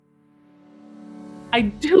I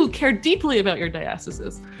do care deeply about your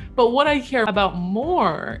diastasis. But what I care about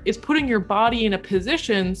more is putting your body in a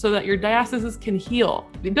position so that your diastasis can heal.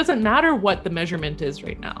 It doesn't matter what the measurement is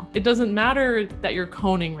right now. It doesn't matter that you're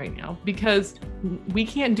coning right now, because we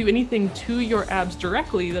can't do anything to your abs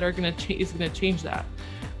directly that is going to change that.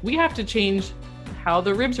 We have to change how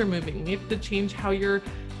the ribs are moving. We have to change how your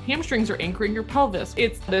hamstrings are anchoring your pelvis.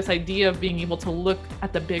 It's this idea of being able to look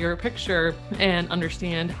at the bigger picture and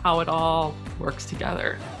understand how it all works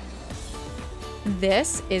together.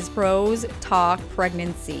 This is Pros Talk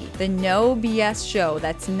Pregnancy, the no BS show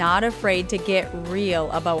that's not afraid to get real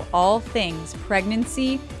about all things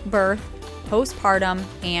pregnancy, birth, postpartum,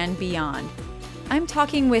 and beyond. I'm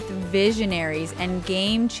talking with visionaries and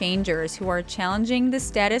game changers who are challenging the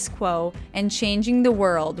status quo and changing the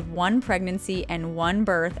world one pregnancy and one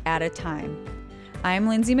birth at a time. I'm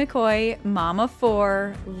Lindsay McCoy, mom of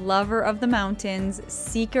 4, lover of the mountains,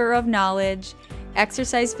 seeker of knowledge,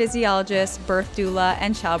 exercise physiologist, birth doula,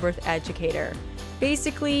 and childbirth educator.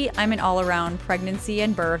 Basically, I'm an all-around pregnancy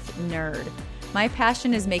and birth nerd. My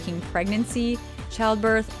passion is making pregnancy,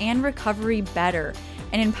 childbirth, and recovery better,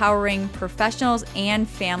 and empowering professionals and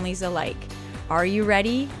families alike. Are you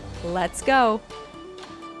ready? Let's go.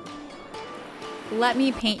 Let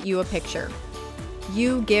me paint you a picture.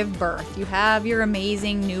 You give birth. You have your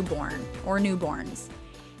amazing newborn or newborns.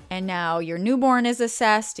 And now your newborn is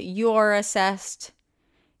assessed, you're assessed.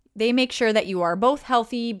 They make sure that you are both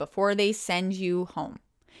healthy before they send you home.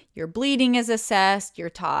 Your bleeding is assessed, you're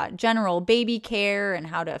taught general baby care and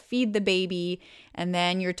how to feed the baby, and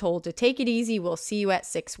then you're told to take it easy, we'll see you at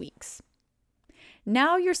 6 weeks.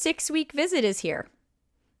 Now your 6-week visit is here.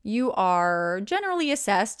 You are generally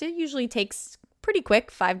assessed, it usually takes pretty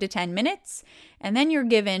quick, 5 to 10 minutes, and then you're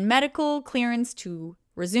given medical clearance to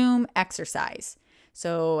resume exercise.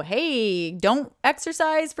 So, hey, don't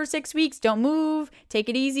exercise for 6 weeks, don't move, take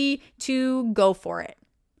it easy, to go for it.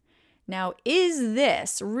 Now, is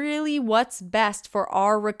this really what's best for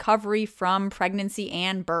our recovery from pregnancy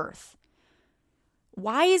and birth?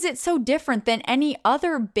 Why is it so different than any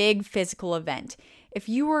other big physical event? If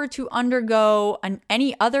you were to undergo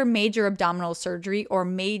any other major abdominal surgery or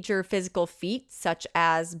major physical feat, such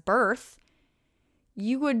as birth,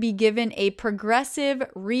 you would be given a progressive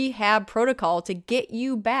rehab protocol to get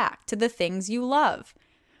you back to the things you love.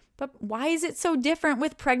 But why is it so different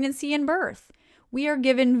with pregnancy and birth? We are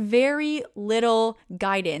given very little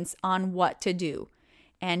guidance on what to do.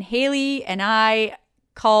 And Haley and I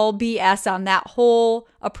call BS on that whole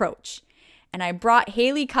approach. And I brought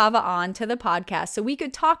Haley Cava on to the podcast so we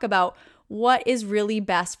could talk about what is really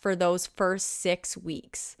best for those first 6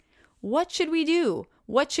 weeks. What should we do?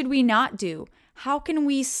 What should we not do? How can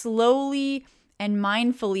we slowly and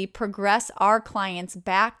mindfully progress our clients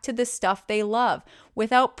back to the stuff they love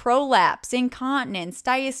without prolapse, incontinence,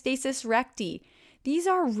 diastasis recti? These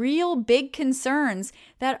are real big concerns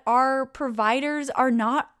that our providers are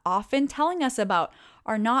not often telling us about,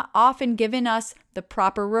 are not often giving us the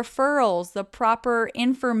proper referrals, the proper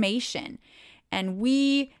information. And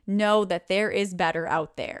we know that there is better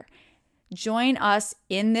out there. Join us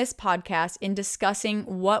in this podcast in discussing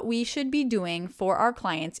what we should be doing for our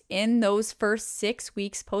clients in those first 6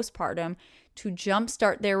 weeks postpartum to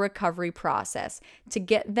jumpstart their recovery process, to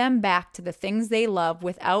get them back to the things they love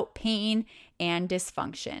without pain and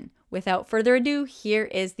dysfunction. Without further ado, here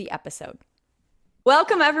is the episode.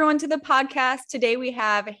 Welcome everyone to the podcast. Today we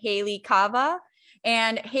have Haley Cava,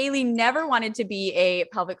 and Haley never wanted to be a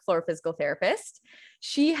pelvic floor physical therapist.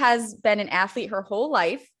 She has been an athlete her whole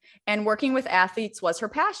life, and working with athletes was her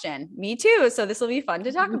passion. Me too. So this will be fun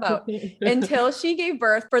to talk about until she gave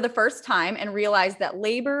birth for the first time and realized that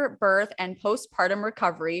labor, birth, and postpartum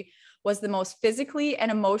recovery was the most physically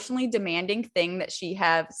and emotionally demanding thing that she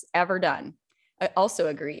has ever done. I also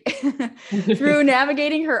agree. Through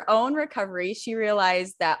navigating her own recovery, she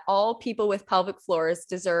realized that all people with pelvic floors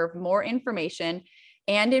deserve more information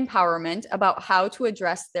and empowerment about how to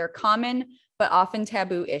address their common but often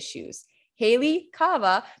taboo issues. Haley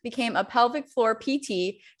Cava became a pelvic floor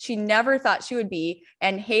PT she never thought she would be,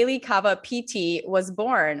 and Haley Cava PT was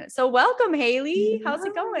born. So welcome, Haley. How's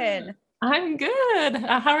it going? I'm good.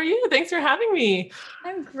 How are you? Thanks for having me.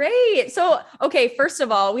 I'm great. So, okay, first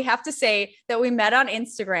of all, we have to say that we met on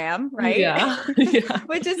Instagram, right? Yeah.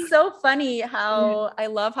 Which is so funny how I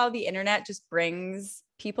love how the internet just brings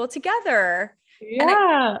people together.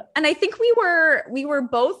 Yeah. And I think we were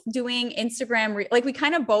both doing Instagram, like we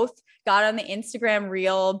kind of both got on the Instagram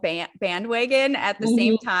reel bandwagon at the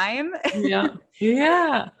same time. Yeah.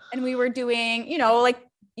 Yeah. And we were doing, like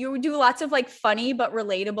you would do lots of like funny but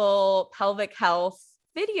relatable pelvic health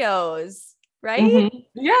videos. right?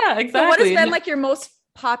 Yeah, So what has exactly. been like your most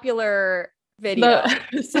popular video?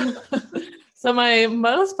 So my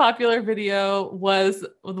most popular video was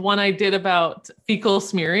the one I did about fecal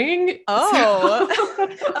smearing. Oh,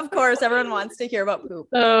 of course, everyone wants to hear about poop.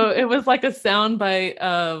 So it was like a soundbite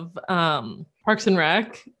of Parks and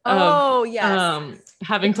Rec of Oh, yes.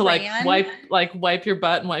 having The to crayon? wipe your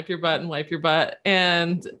butt and wipe your butt and wipe your butt.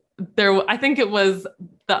 And there, I think it was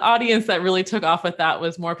the audience that really took off with that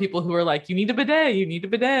was more people who were like, you need a bidet, you need a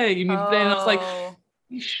bidet, you need a bidet. And I was like, Oh,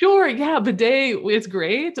 sure, yeah, bidet is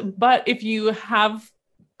great, but if you have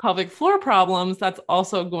pelvic floor problems, that's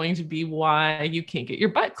also going to be why you can't get your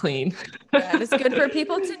butt clean. that is good for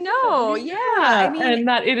people to know. Yeah. I mean, And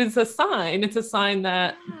that it is a sign. It's a sign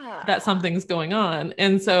that yeah. that something's going on.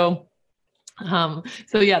 And so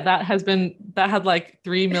yeah, that had like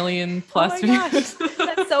 3 million Oh plus my gosh, views.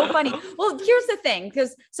 that's so funny. Well, here's the thing,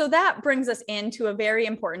 because so that brings us into a very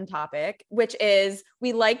important topic, which is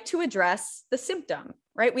we like to address the symptom,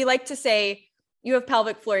 right? We like to say you have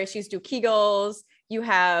pelvic floor issues, do Kegels, you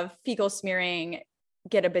have fecal smearing,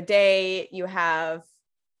 get a bidet, you have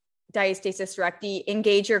diastasis recti,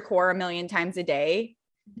 engage your core 1 million times a day.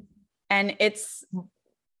 And it's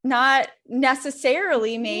not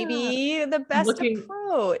necessarily maybe the best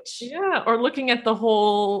approach. Yeah, or looking at the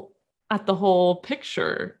whole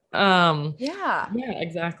picture. Yeah,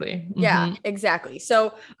 exactly. yeah, exactly.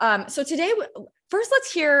 So so today, first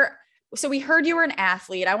let's hear, so we heard you were an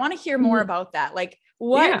athlete. I want to hear more about that. Like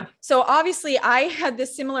what, Yeah. So obviously I had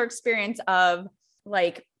this similar experience of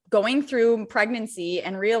like going through pregnancy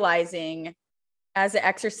and realizing as an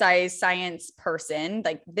exercise science person,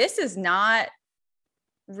 like this is not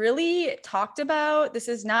really talked about. This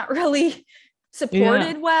is not really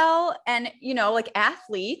supported well. And, you know, like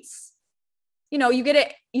athletes, you know, you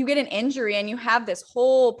get an injury and you have this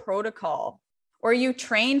whole protocol, or you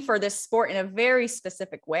train for this sport in a very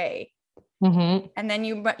specific way. And then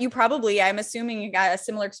you probably, I'm assuming you got a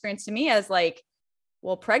similar experience to me as like,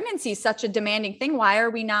 well, pregnancy is such a demanding thing. Why are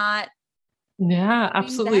we not? Yeah,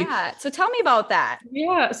 absolutely. So tell me about that.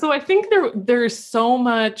 Yeah. So I think there's so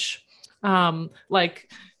much like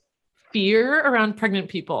fear around pregnant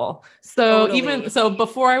people. So Totally. even so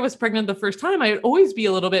before I was pregnant the first time, I'd always be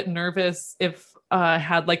a little bit nervous if I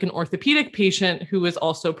had like an orthopedic patient who was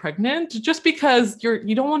also pregnant, just because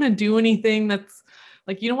you don't want to do anything that's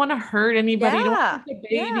like, you don't want to hurt anybody. You don't want to hurt the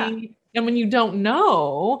baby. Yeah. And when you don't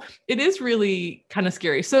know, it is really kind of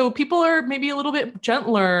scary. So people are maybe a little bit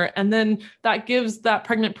gentler. And then that gives that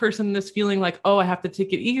pregnant person this feeling like, oh, I have to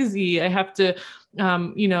take it easy. I have to,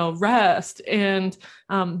 rest. And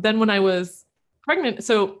then when I was pregnant,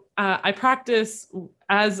 so I practice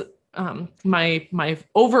as my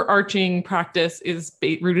overarching practice is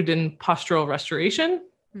rooted in postural restoration.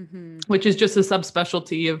 Which is just a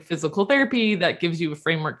subspecialty of physical therapy that gives you a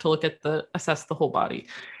framework to assess the whole body.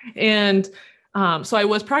 And so I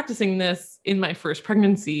was practicing this in my first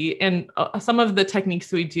pregnancy, and some of the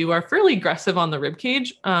techniques we do are fairly aggressive on the rib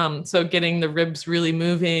cage. So getting the ribs really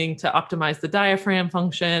moving to optimize the diaphragm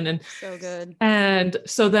function. And so good. And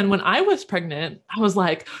so then when I was pregnant, I was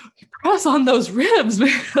like, press on those ribs,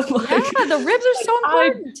 man. The ribs are so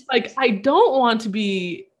important. I don't want to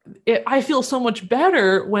be, I feel so much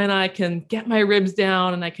better when I can get my ribs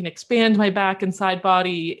down and I can expand my back and side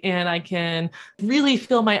body and I can really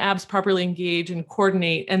feel my abs properly engage and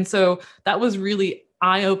coordinate. And so that was really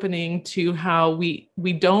eye-opening to how we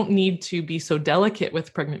don't need to be so delicate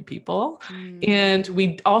with pregnant people. And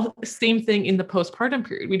we all, same thing in the postpartum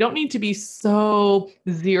period. We don't need to be so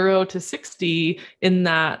 0 to 60 in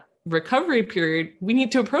that recovery period. We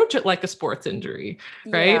need to approach it like a sports injury,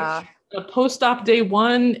 right? Yeah. A post-op day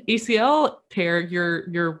 1 ACL tear,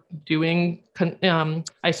 you're doing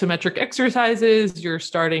isometric exercises. You're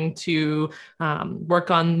starting to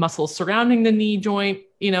work on muscles surrounding the knee joint,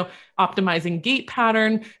 optimizing gait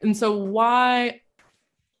pattern. And so why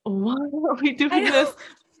are we doing this?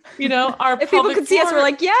 Our if people could see us, we're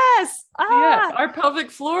like, yes. Yeah, our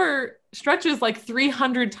pelvic floor stretches like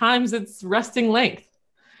 300 times its resting length.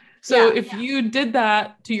 So if you did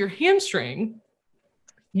that to your hamstring,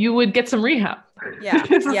 you would get some rehab.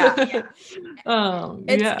 It's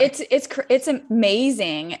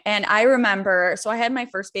amazing. And I remember, so I had my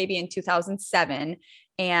first baby in 2007,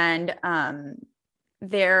 and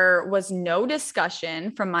there was no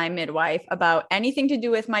discussion from my midwife about anything to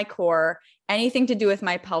do with my core, anything to do with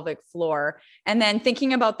my pelvic floor. And then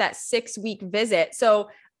thinking about that 6-week visit. So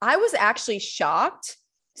I was actually shocked.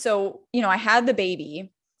 So, I had the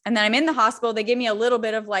baby, and then I'm in the hospital. They gave me a little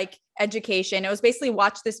bit of like education. It was basically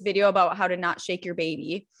watch this video about how to not shake your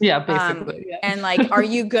baby. Yeah, basically. And like, are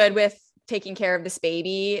you good with taking care of this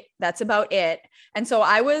baby. That's about it. And so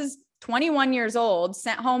I was 21 years old,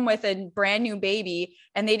 sent home with a brand new baby.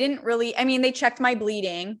 And they didn't really, I mean, they checked my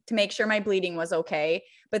bleeding to make sure my bleeding was okay.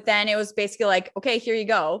 But then it was basically like, okay, here you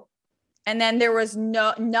go. And then there was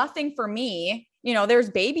nothing for me. You know, there's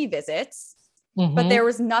baby visits, but there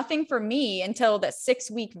was nothing for me until the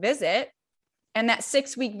 6-week visit. And that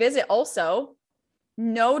 6-week visit also,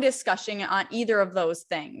 no discussion on either of those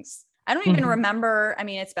things. I don't even remember. I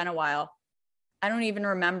mean, it's been a while. I don't even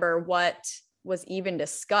remember what was even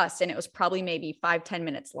discussed. And it was probably maybe 5-10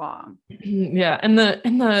 minutes long. Yeah. And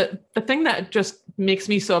the thing that just makes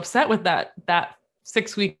me so upset with that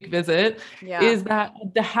 6-week visit is that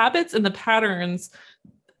the habits and the patterns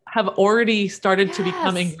have already started to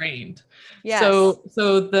become ingrained. Yes.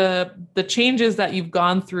 So the changes that you've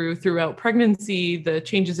gone throughout pregnancy, the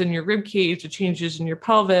changes in your rib cage, the changes in your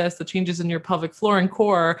pelvis, the changes in your pelvic floor and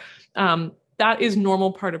core, that is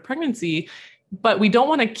normal part of pregnancy. But we don't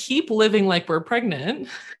want to keep living like we're pregnant.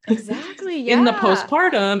 Exactly. Yeah. In the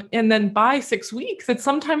postpartum. And then by 6 weeks, it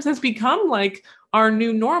sometimes has become like our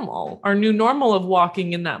new normal of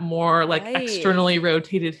walking in that more like externally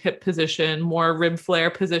rotated hip position, more rib flare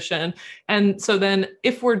position. And so then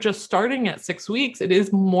if we're just starting at 6 weeks, it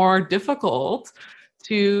is more difficult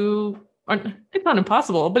it's not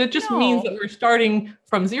impossible, but it just means that we're starting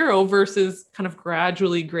from zero versus kind of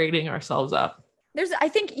gradually grading ourselves up. I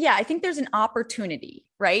think there's an opportunity,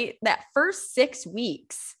 right? That first 6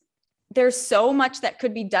 weeks, there's so much that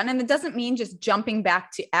could be done. And it doesn't mean just jumping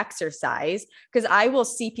back to exercise, because I will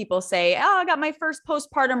see people say, oh, I got my first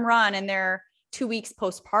postpartum run and they're 2 weeks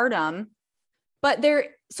postpartum,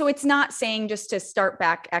 so it's not saying just to start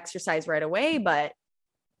back exercise right away, but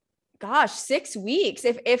gosh, 6 weeks,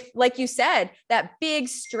 if like you said, that big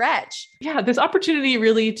stretch. Yeah. This opportunity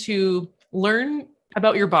really to learn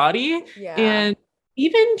about your body and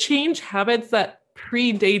even change habits that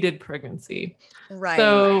predated pregnancy. Right.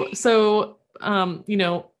 So, you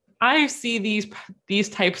know, I see these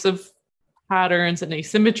types of patterns and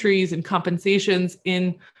asymmetries and compensations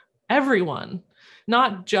in everyone,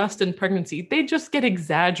 not just in pregnancy. They just get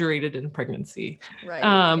exaggerated in pregnancy. Right.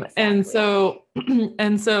 Exactly.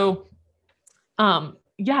 And so,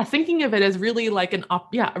 thinking of it as really like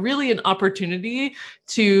really an opportunity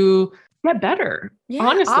to get better. Yeah,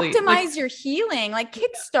 honestly, optimize your healing, like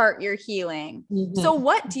kickstart your healing. So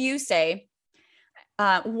what do you say?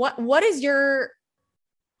 What is your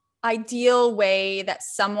ideal way that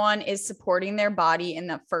someone is supporting their body in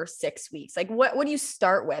the first 6 weeks? Like what do you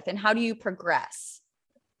start with and how do you progress?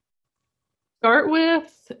 Start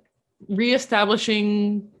with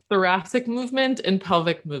reestablishing thoracic movement and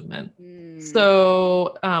pelvic movement.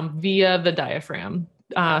 So via the diaphragm.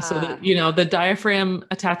 So that, you know, the diaphragm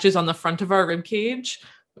attaches on the front of our rib cage,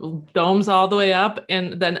 domes all the way up,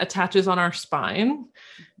 and then attaches on our spine.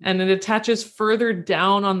 And it attaches further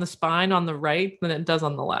down on the spine on the right than it does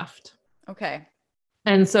on the left. Okay.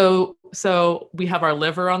 And so we have our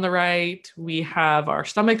liver on the right, we have our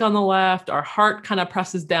stomach on the left, our heart kind of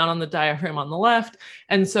presses down on the diaphragm on the left.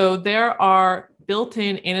 And so there are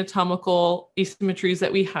built-in anatomical asymmetries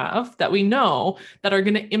that we have that we know that are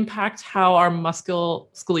going to impact how our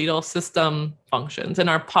musculoskeletal system functions and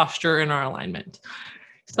our posture and our alignment.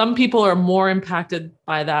 Some people are more impacted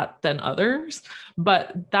by that than others,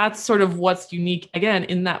 but that's sort of what's unique again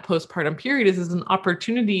in that postpartum period is an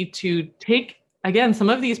opportunity to take again some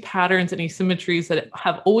of these patterns and asymmetries that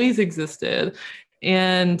have always existed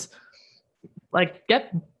and like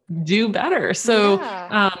do better. So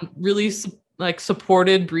really like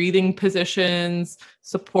supported breathing positions,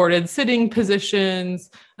 supported sitting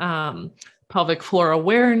positions, pelvic floor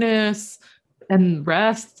awareness and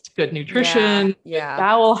rest, good nutrition, good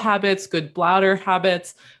bowel habits, good bladder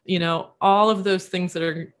habits, you know, all of those things that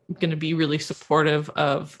are going to be really supportive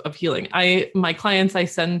of healing. My clients, I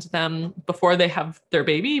send them before they have their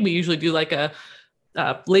baby. We usually do like a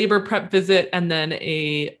labor prep visit and then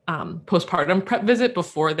a postpartum prep visit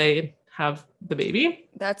before they have the baby.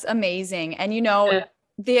 That's amazing. And you know,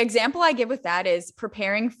 the example I give with that is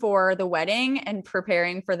preparing for the wedding and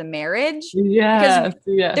preparing for the marriage. Yes.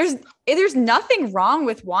 There's nothing wrong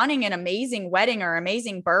with wanting an amazing wedding or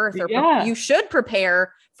amazing birth, or you should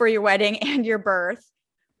prepare for your wedding and your birth.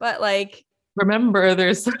 But like, remember,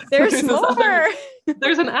 there's more.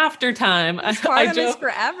 There's an after time. Postpartum is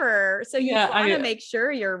forever. So you want to make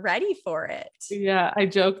sure you're ready for it. Yeah. I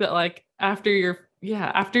joke that like after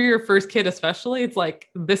your first kid, especially, it's like,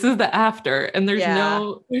 this is the after, and there's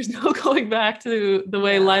no going back to the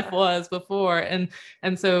way life was before. And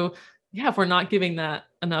so, if we're not giving that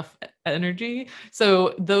enough energy.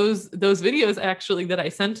 So those videos actually that I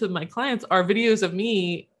send to my clients are videos of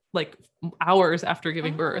me like hours after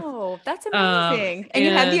giving birth. Oh, that's amazing. And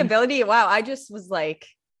you had the and ability. Wow. I just was like,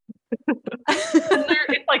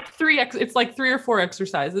 it's like it's like 3 or 4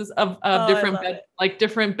 exercises of I different love bed, it. like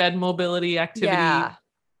different bed mobility activities, Yeah.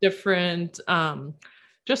 different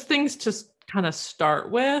just things to kind of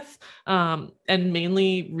start with, and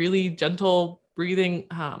mainly really gentle breathing,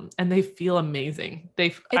 and they feel amazing.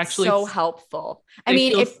 It's actually so helpful. I they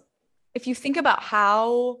mean, feel if you think about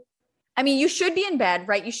how, I mean, you should be in bed,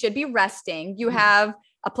 right? You should be resting. You have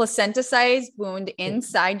a placenta-sized wound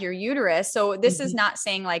inside your uterus. So this is not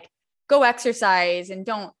saying like go exercise and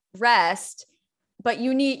don't rest, but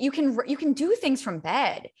you can do things from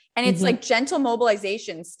bed. And it's like gentle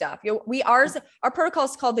mobilization stuff. Our protocol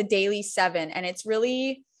is called the Daily 7. And it's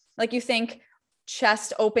really like, you think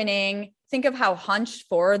chest opening, think of how hunched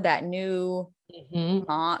forward that new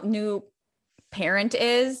parent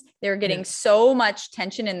is. They're getting so much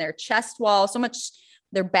tension in their chest wall, so much,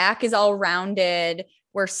 their back is all rounded.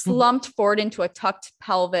 We're slumped forward into a tucked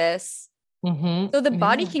pelvis. So the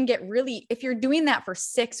body can get really, if you're doing that for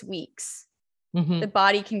 6 weeks, the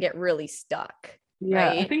body can get really stuck. Yeah,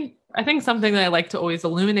 right? I think something that I like to always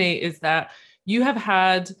illuminate is that you have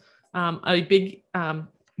had a big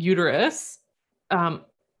uterus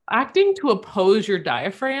acting to oppose your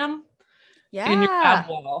diaphragm in your ab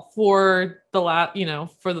wall for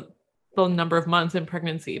the number of months in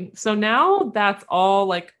pregnancy. So now that's all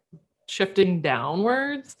like shifting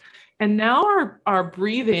downwards. And now our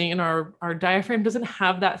breathing and our diaphragm doesn't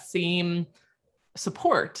have that same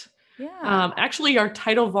support. Actually, our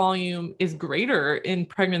tidal volume is greater in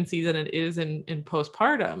pregnancy than it is in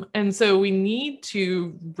postpartum. And so we need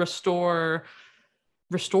to restore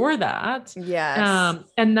that.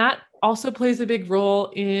 And that also plays a big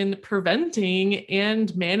role in preventing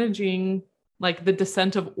and managing like the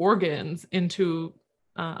descent of organs into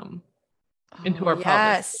our pelvis.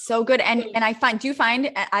 Yes, so good. And do you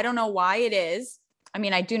find, I don't know why it is. I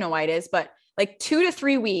mean, I do know why it is, but like 2 to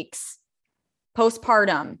 3 weeks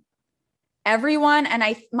postpartum, everyone, and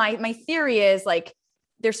my theory is like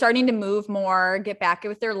they're starting to move more, get back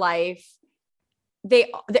with their life.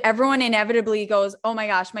 Everyone inevitably goes, oh my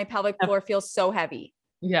gosh, my pelvic floor feels so heavy.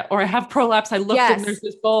 Yeah. Or I have prolapse. I looked and there's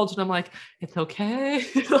this bulge and I'm like, it's okay.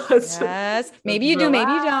 Maybe you do,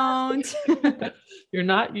 maybe you don't. You're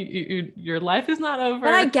not, your life is not over.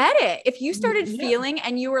 But I get it. If you started feeling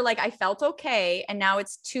and you were like, I felt okay, and now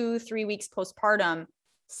it's 2-3 weeks postpartum,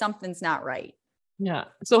 something's not right. Yeah.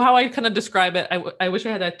 So how I kind of describe it, I wish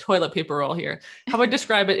I had a toilet paper roll here. How I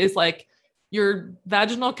describe it is like your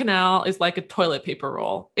vaginal canal is like a toilet paper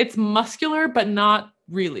roll. It's muscular, but not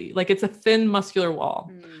really. Like it's a thin muscular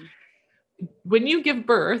wall. When you give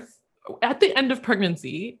birth, at the end of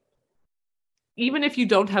pregnancy, even if you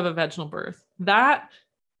don't have a vaginal birth, that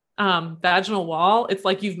vaginal wall, it's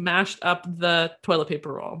like you've mashed up the toilet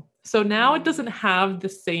paper roll. So now it doesn't have the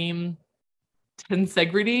same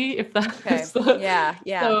tensegrity, if that's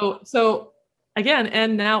so again,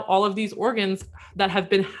 and now all of these organs that have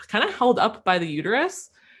been kind of held up by the uterus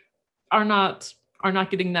are not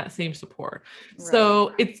getting that same support.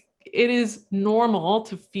 So it is normal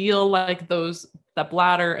to feel like the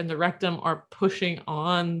bladder and the rectum are pushing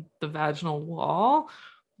on the vaginal wall,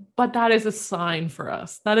 but that is a sign for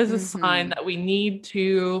us. That is a sign that we need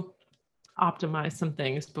to optimize some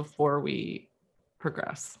things before we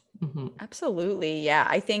progress. Absolutely. Yeah.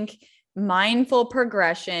 I think mindful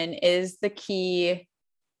progression is the key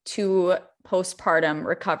to postpartum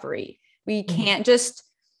recovery. We can't just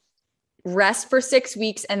rest for 6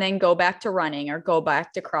 weeks and then go back to running or go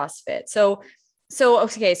back to CrossFit. So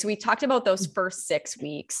we talked about those first 6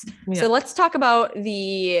 weeks. So let's talk about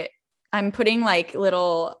I'm putting like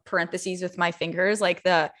little parentheses with my fingers, like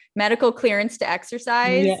the medical clearance to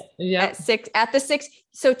exercise at the 6.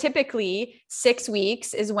 So typically 6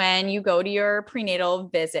 weeks is when you go to your prenatal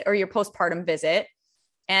visit or your postpartum visit.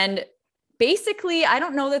 And basically, I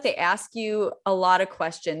don't know that they ask you a lot of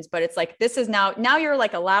questions, but it's like, this is now you're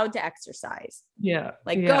like allowed to exercise.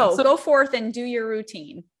 Go forth and do your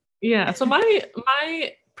routine. Yeah. So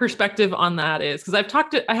my perspective on that is, because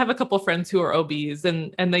I have a couple of friends who are OBs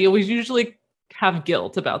and they always usually have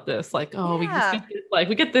guilt about this. Like,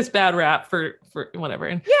 we get this bad rap for whatever.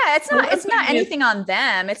 And it's not anything on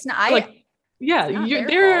them. It's not,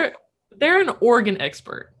 they're an organ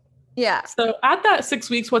expert. Yeah. So at that 6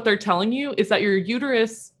 weeks, what they're telling you is that your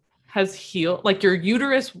uterus has healed, like your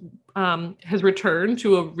uterus has returned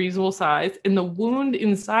to a reasonable size, and the wound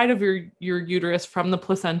inside of your uterus from the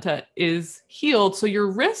placenta is healed. So your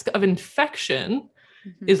risk of infection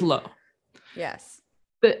is low. Yes.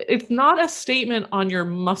 It's not a statement on your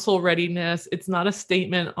muscle readiness. It's not a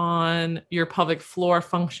statement on your pelvic floor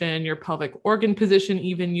function, your pelvic organ position,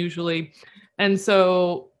 even usually. And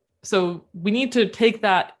so we need to take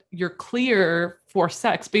that you're clear for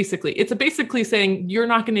sex, basically. It's basically saying you're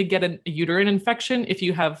not going to get a uterine infection if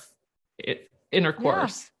you have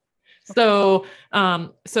intercourse. Yeah.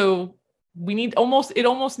 So we need it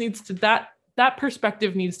almost needs to that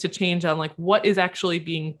perspective needs to change on like what is actually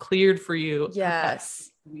being cleared for you. Yes.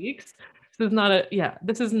 Weeks. This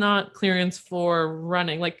is not clearance for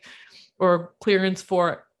running, or clearance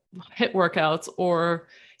for HIIT workouts, or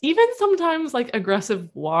even sometimes like aggressive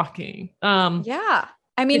walking. Yeah.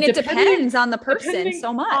 I mean, it depends on the person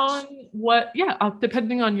so much.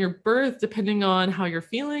 Depending on your birth, depending on how you're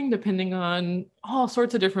feeling, depending on all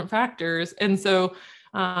sorts of different factors. And so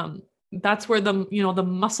that's where the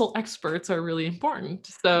muscle experts are really important.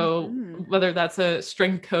 So whether that's a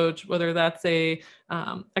strength coach, whether that's a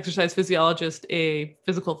exercise physiologist, a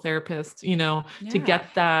physical therapist, to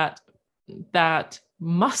get that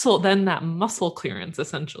muscle clearance,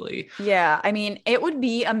 essentially. Yeah. I mean, it would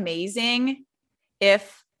be amazing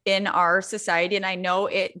if in our society, and I know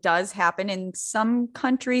it does happen in some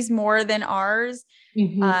countries more than ours.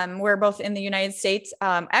 We're both in the United States.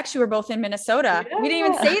 Actually, we're both in Minnesota. Yeah. We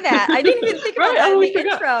didn't even say that. I didn't even think about that in the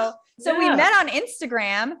intro. So we met on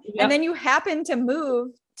Instagram, and then you happened to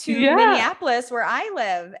move to Minneapolis, where I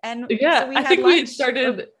live. And so we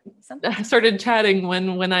started chatting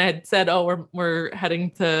when I had said, "Oh, we're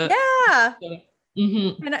heading to." Yeah.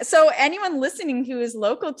 And so anyone listening who is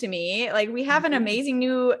local to me, like we have an amazing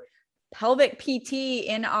new pelvic PT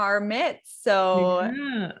in our midst. So,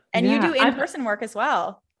 and you do in-person work as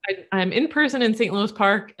well. I'm in person in St. Louis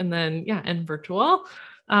Park, and then and virtual.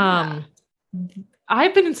 I've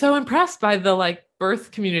been so impressed by the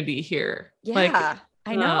birth community here. Yeah,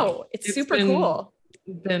 I know. It's super cool.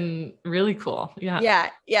 Been really cool. Yeah,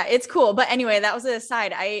 it's cool. But anyway, that was an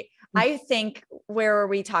aside. I think, where were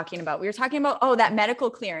we talking about? We were talking about, that medical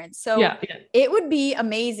clearance. So it would be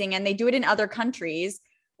amazing. And they do it in other countries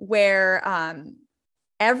where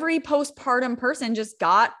every postpartum person just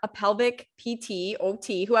got a pelvic PT,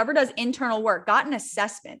 OT, whoever does internal work, got an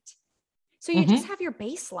assessment. So you just have your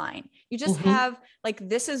baseline. You just have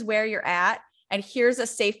this is where you're at. And here's a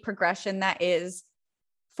safe progression that is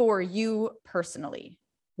for you personally.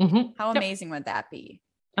 How amazing would that be?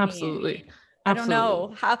 Absolutely. I don't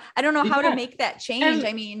know how to make that change.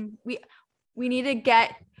 I mean, we need to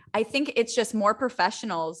get, I think it's just more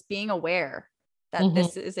professionals being aware that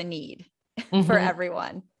this is a need for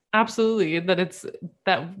everyone. Absolutely.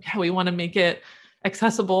 That we want to make it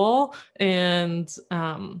accessible and,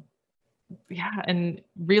 and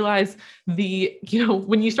realize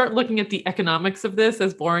when you start looking at the economics of this,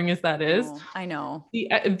 as boring as that is, I know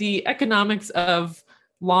the economics of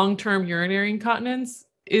long-term urinary incontinence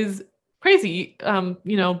is crazy. Buying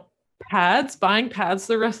pads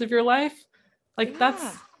the rest of your life,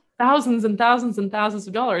 that's thousands and thousands and thousands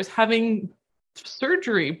of dollars. Having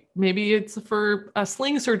surgery, maybe it's for a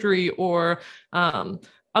sling surgery or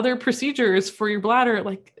other procedures for your bladder.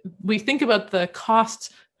 We think about the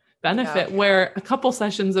cost benefit, where a couple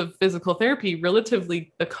sessions of physical therapy,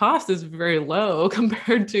 relatively the cost is very low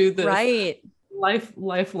compared to the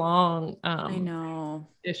lifelong I know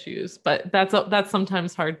issues. But that's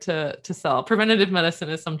sometimes hard to sell. Preventative medicine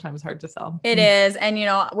is sometimes hard to sell. It is. And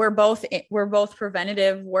we're both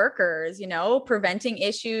preventative workers. Preventing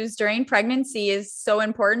issues during pregnancy is so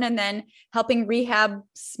important, and then helping rehab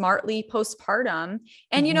smartly postpartum.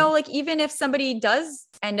 And even if somebody does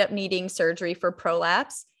end up needing surgery for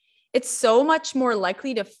prolapse, it's so much more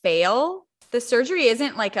likely to fail. The surgery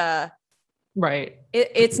isn't right.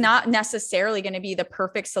 It's not necessarily going to be the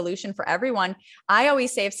perfect solution for everyone. I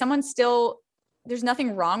always say, if someone's there's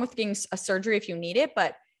nothing wrong with getting a surgery if you need it,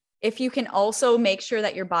 but if you can also make sure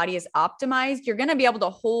that your body is optimized, you're going to be able to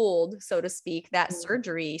hold, so to speak, that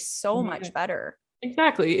surgery so much better.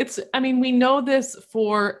 Exactly. We know this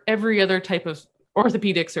for every other type of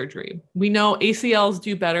orthopedic surgery. We know ACLs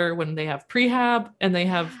do better when they have prehab and they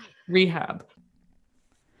have rehab.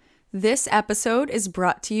 This episode is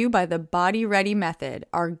brought to you by the Body Ready Method,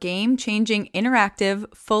 our game-changing, interactive,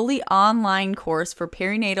 fully online course for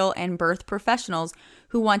perinatal and birth professionals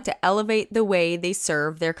who want to elevate the way they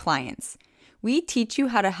serve their clients. We teach you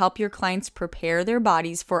how to help your clients prepare their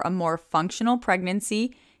bodies for a more functional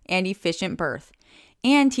pregnancy and efficient birth,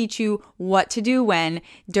 and teach you what to do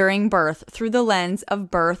during birth through the lens of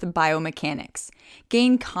birth biomechanics.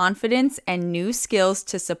 Gain confidence and new skills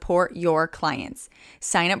to support your clients.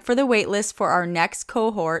 Sign up for the waitlist for our next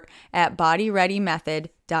cohort at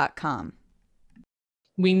bodyreadymethod.com.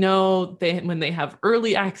 We know when they have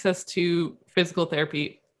early access to physical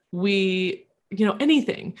therapy, anything,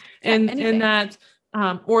 anything. and that,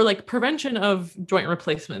 or like prevention of joint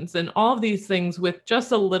replacements and all of these things with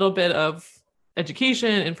just a little bit of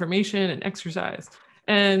education, information, and exercise.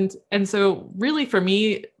 And so really for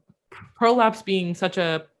me, prolapse being such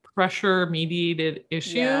a pressure mediated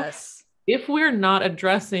issue, yes, if we're not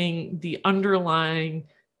addressing the underlying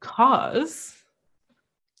cause,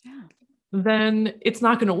 then it's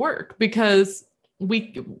not going to work, because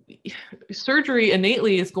surgery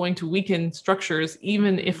innately is going to weaken structures,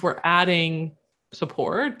 even if we're adding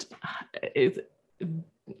support.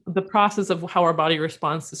 The process of how our body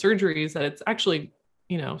responds to surgery is that it's actually,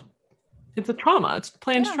 it's a trauma. It's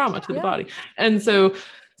planned trauma to the body. And so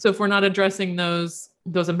if we're not addressing those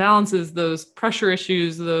imbalances, those pressure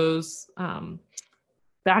issues, those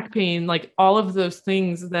back pain, like all of those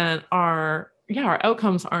things, then our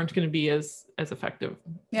outcomes aren't going to be as effective.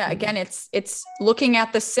 Yeah. Again, it's looking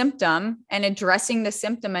at the symptom and addressing the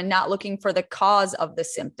symptom and not looking for the cause of the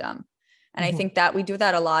symptom. And I think that we do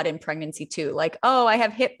that a lot in pregnancy too. Like, oh, I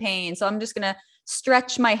have hip pain, so I'm just going to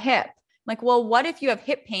stretch my hip. Like, well, what if you have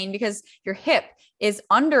hip pain because your hip is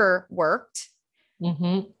underworked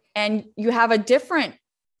and you have a different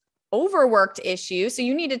overworked issue? So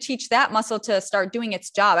you need to teach that muscle to start doing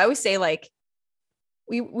its job. I always say, like,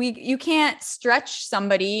 you can't stretch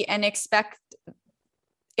somebody and expect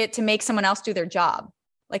it to make someone else do their job.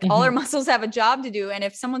 Like all our muscles have a job to do. And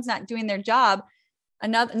if someone's not doing their job,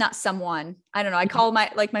 not someone, I don't know. I call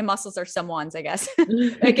my muscles are someone's, I guess.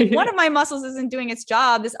 Like if one of my muscles isn't doing its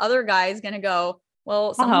job, this other guy is going to go,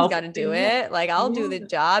 well, someone's got to do it. Like I'll do the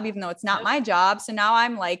job, even though it's not my job. So now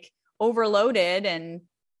I'm like overloaded. And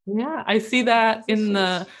I see that in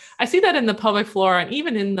the pelvic floor, and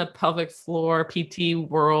even in the pelvic floor PT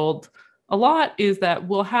world a lot, is that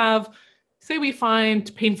we'll have, say we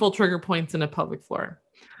find painful trigger points in a pelvic floor.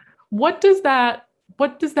 What does that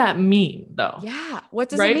mean though? Yeah. What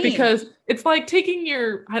does it mean? Because it's like taking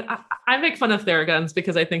I make fun of Theraguns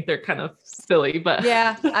because I think they're kind of silly, but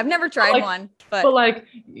yeah, I've never tried one, but like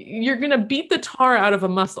you're going to beat the tar out of a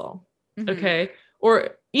muscle. Okay.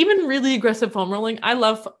 Or even really aggressive foam rolling. I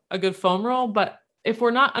love a good foam roll, but if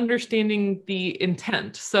we're not understanding the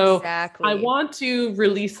intent, so I want to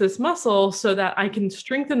release this muscle so that I can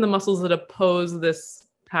strengthen the muscles that oppose this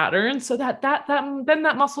pattern, so that then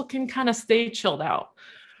that muscle can kind of stay chilled out.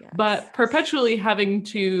 But perpetually having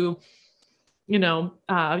to,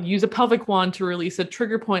 use a pelvic wand to release a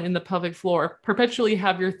trigger point in the pelvic floor, perpetually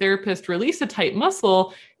have your therapist release a tight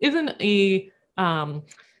muscle isn't a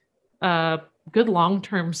good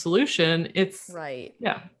long-term solution. It's right.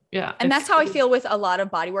 Yeah. And that's how I feel with a lot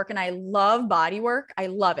of body work. And I love body work. I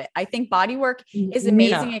love it. I think body work is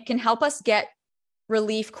amazing. It can help us get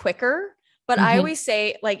relief quicker. But I always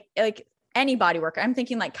say like any body work, I'm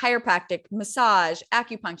thinking like chiropractic, massage,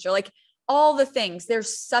 acupuncture, like all the things.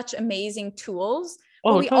 There's such amazing tools.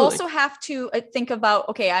 But we also have to think about,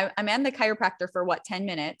 okay, I'm in the chiropractor for 10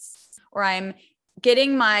 minutes, or I'm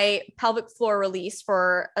getting my pelvic floor release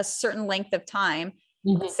for a certain length of time.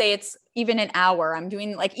 Let's say it's even an hour. I'm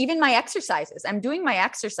doing even my exercises. I'm doing my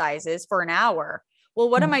exercises for an hour. Well,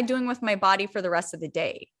 what am I doing with my body for the rest of the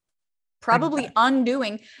day? Probably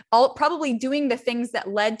probably doing the things that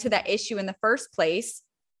led to that issue in the first place.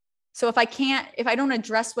 So if I don't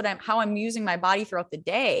address how I'm using my body throughout the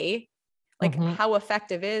day, how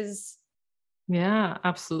effective is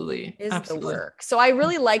absolutely the work. So I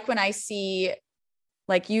really like when I see,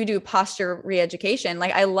 like you do posture re-education.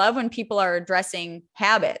 Like I love when people are addressing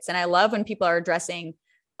habits, and I love when people are addressing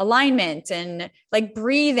alignment and like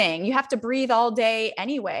breathing. You have to breathe all day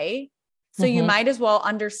anyway. So you might as well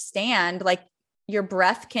understand, like, your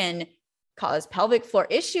breath can cause pelvic floor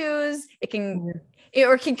issues. It can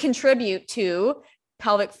contribute to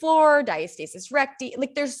pelvic floor, diastasis recti.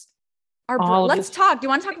 Like let's talk. Do you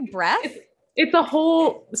want to talk breath? It's a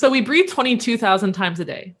whole, so we breathe 22,000 times a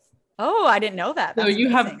day. Oh, I didn't know that. So you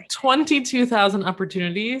have 22,000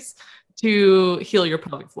 opportunities to heal your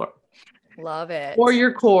pelvic floor. Love it. Or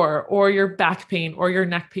your core, or your back pain, or your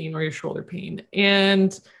neck pain, or your shoulder pain.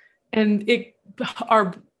 And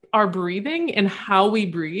our breathing and how we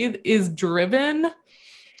breathe is driven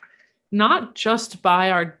not just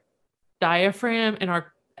by our diaphragm and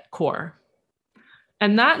our core.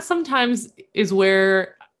 And that sometimes is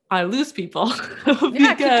where I lose people.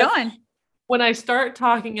 Yeah, keep going. When I start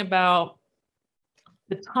talking about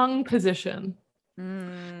the tongue position,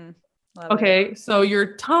 okay, so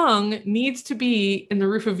your tongue needs to be in the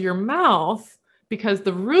roof of your mouth, because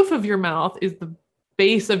the roof of your mouth is the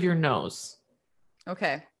base of your nose.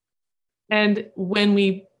 Okay. And when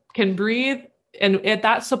we can breathe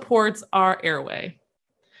that supports our airway.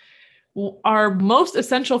 Our most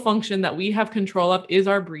essential function that we have control of is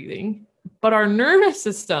our breathing, but our nervous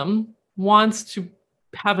system wants to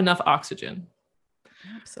have enough oxygen.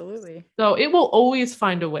 Absolutely. So it will always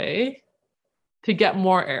find a way to get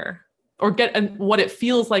more air or get what it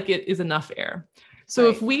feels like it is enough air. So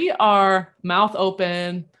if we are mouth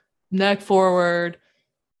open, neck forward,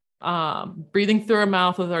 breathing through our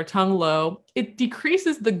mouth with our tongue low, it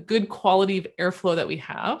decreases the good quality of airflow that we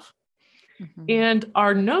have. Mm-hmm. And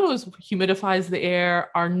our nose humidifies the air.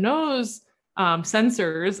 Our nose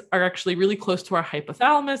sensors are actually really close to our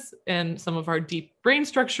hypothalamus and some of our deep brain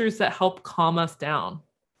structures that help calm us down.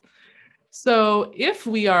 So if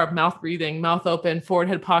we are mouth breathing, mouth open, forward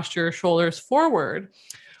head posture, shoulders forward,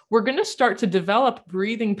 we're going to start to develop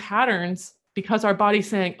breathing patterns because our body's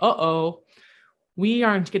saying, uh-oh, we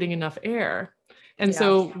aren't getting enough air. And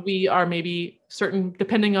so we are maybe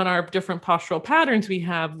depending on our different postural patterns we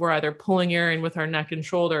have, we're either pulling air in with our neck and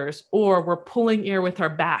shoulders, or we're pulling air with our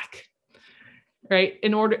back, right?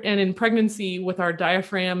 And in pregnancy with our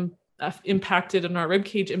diaphragm impacted and our rib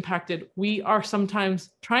cage impacted, we are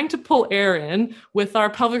sometimes trying to pull air in with our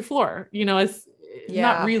pelvic floor, it's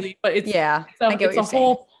not really, but it's a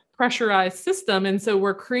whole pressurized system. And so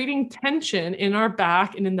we're creating tension in our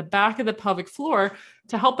back and in the back of the pelvic floor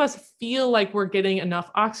to help us feel like we're getting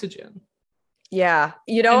enough oxygen. Yeah.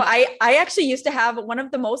 I actually used to have one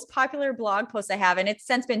of the most popular blog posts I have, and it's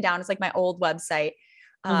since been down. It's like my old website,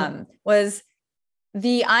 was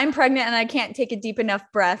the I'm pregnant and I can't take a deep enough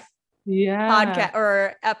breath podcast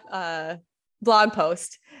or blog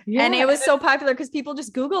post. Yeah. And it was so popular because people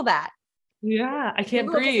just Google that. Yeah. I can't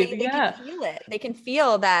breathe. They can feel it. They can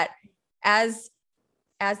feel that as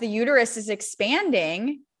the uterus is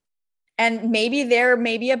expanding, and maybe there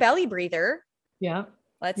may be a belly breather. Yeah.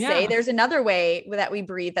 Let's say there's another way that we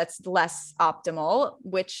breathe that's less optimal,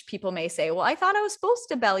 which people may say, well, I thought I was supposed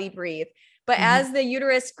to belly breathe. But as the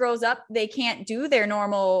uterus grows up, they can't do their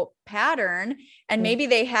normal pattern. And maybe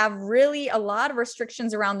they have really a lot of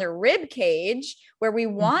restrictions around their rib cage, where we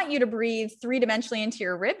want you to breathe 3-dimensionally into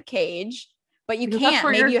your rib cage, but you can't.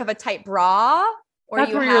 Maybe you have a tight bra, or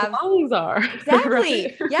that's where your lungs are.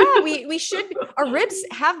 Exactly. Right? Yeah. We should, our ribs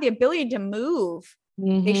have the ability to move.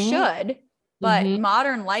 They should, but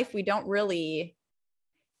modern life, we don't really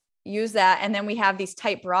use that. And then we have these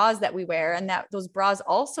tight bras that we wear, and that those bras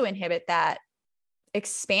also inhibit that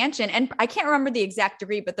expansion. And I can't remember the exact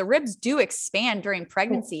degree, but the ribs do expand during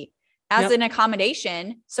pregnancy as an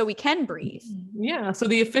accommodation, so we can breathe. Yeah. So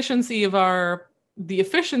the efficiency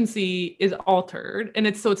is altered, and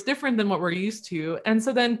it's different than what we're used to. And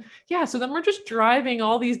so then we're just driving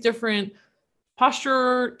all these different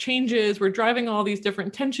posture changes. We're driving all these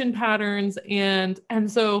different tension patterns. And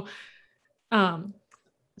so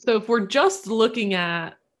if we're just looking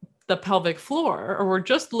at the pelvic floor, or we're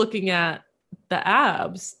just looking at the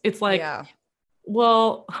abs, it's like,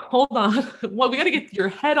 well, hold on. Well, we got to get your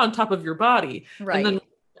head on top of your body, right? And then,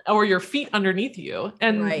 or your feet underneath you.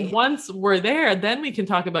 And once we're there, then we can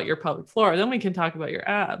talk about your pelvic floor. Then we can talk about your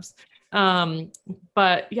abs.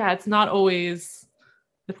 But yeah, it's not always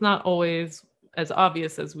as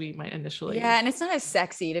obvious as we might initially. Yeah. And it's not as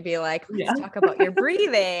sexy to be like, let's talk about your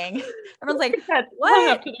breathing. Everyone's like, what?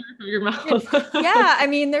 Up to the roof of your mouth. Yeah. I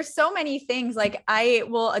mean, there's so many things. Like, I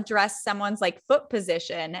will address someone's like foot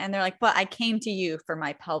position, and they're like, but I came to you for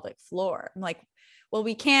my pelvic floor. I'm like, well,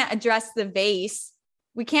 we can't address the vase.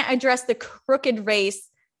 We can't address the crooked vase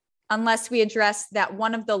unless we address that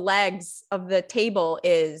one of the legs of the table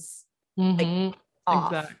is like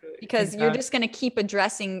off. Exactly. Because you're just going to keep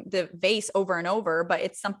addressing the vase over and over, but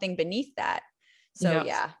it's something beneath that. So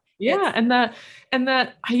yeah. And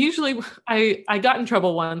that I got in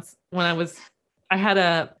trouble once when I had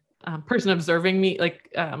a person observing me,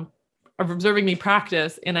 observing me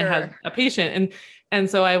practice, and I had a patient, and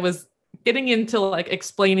so I was getting into like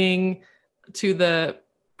explaining to the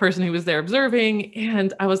person who was there observing,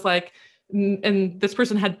 and I was like, and this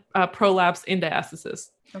person had prolapse in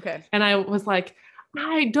diastasis. Okay. And I was like,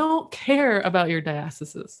 I don't care about your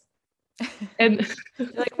diastasis. And you're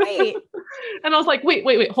like, wait. And I was like,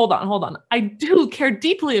 wait, hold on. I do care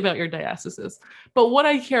deeply about your diastasis. But what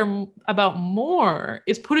I care about more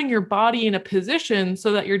is putting your body in a position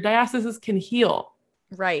so that your diastasis can heal.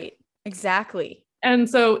 Right. Exactly. And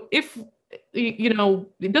so if,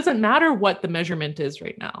 it doesn't matter what the measurement is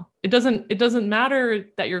right now. It doesn't matter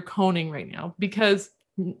that you're coning right now, because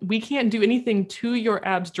we can't do anything to your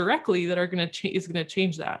abs directly that is going to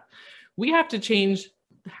change that. We have to change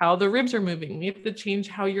how the ribs are moving. We have to change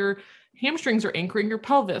how your hamstrings are anchoring your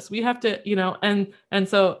pelvis. We have to, and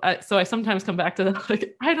so I sometimes come back to that,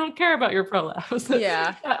 like, I don't care about your prolapse.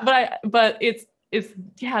 Yeah. but it's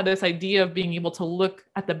this idea of being able to look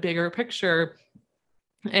at the bigger picture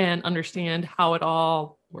and understand how it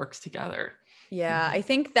all works together. Yeah. I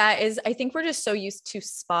think we're just so used to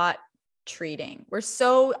spot treating.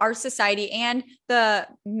 Our society and the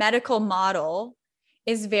medical model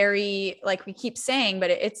is very, like we keep saying,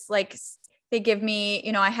 but it's like, they give me,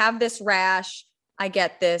 I have this rash, I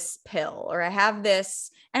get this pill, or I have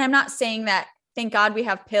this, and I'm not saying that, thank God we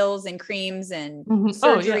have pills and creams and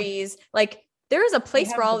surgeries. Like, there is a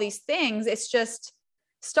place for all these things. It's just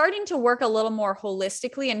starting to work a little more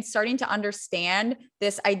holistically and starting to understand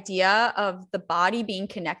this idea of the body being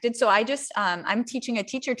connected. So I'm teaching a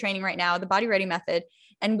teacher training right now, the Body Ready method.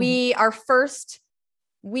 And our first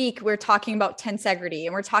week, we're talking about tensegrity,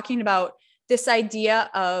 and we're talking about this idea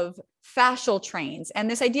of fascial trains and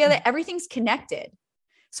this idea that everything's connected.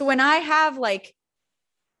 So when I have like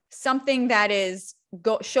something that is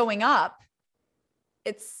showing up,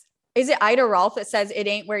 is it Ida Rolf that says it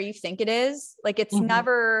ain't where you think it is? Like, it's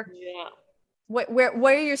never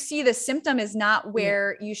where you see the symptom is not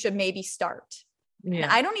where you should maybe start. Yeah.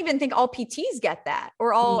 And I don't even think all PTs get that,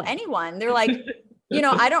 or anyone. They're like,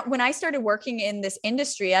 when I started working in this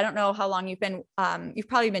industry, I don't know how long you've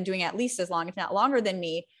probably been doing it at least as long, if not longer than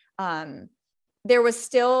me. There was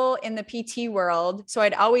still in the PT world. So I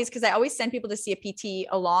always send people to see a PT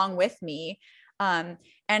along with me. And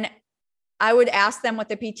I would ask them what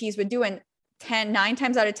the PTs would do. And 9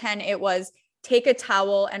 times out of 10, it was take a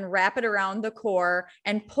towel and wrap it around the core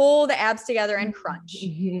and pull the abs together and crunch.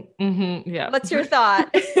 Yeah. What's your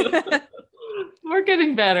thought? We're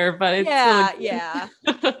getting better, but it's yeah.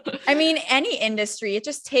 I mean, any industry, it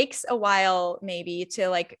just takes a while maybe to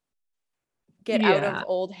like get out of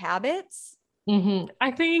old habits.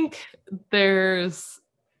 I think there's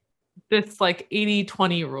this like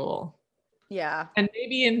 80-20 rule. Yeah. And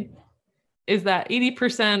maybe is that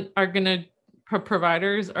 80% are going to,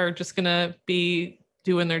 providers are just going to be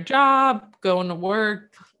doing their job, going to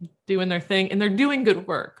work, doing their thing, and they're doing good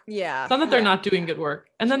work. Yeah. It's not that they're not doing good work.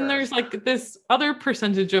 And then there's like this other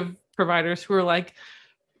percentage of providers who are like,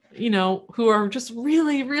 who are just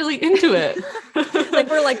really, really into it. Like,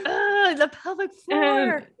 we're like, the pelvic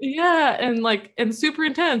floor. And super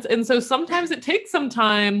intense. And so sometimes it takes some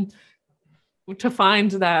time to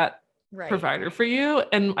find that provider for you.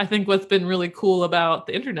 And I think what's been really cool about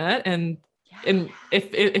the internet, and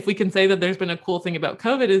if we can say that there's been a cool thing about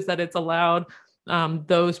COVID, is that it's allowed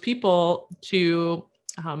those people to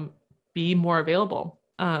be more available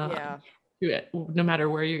to it, no matter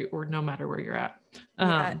where you're at.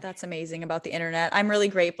 That's amazing about the internet. I'm really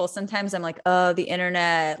grateful. Sometimes I'm like, oh, the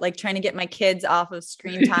internet, like trying to get my kids off of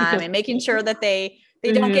screen time and making sure that they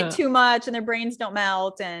don't get too much and their brains don't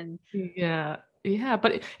melt. And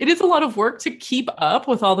but it is a lot of work to keep up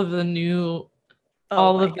with all of the new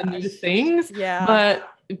new things. Yeah.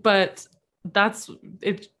 But that's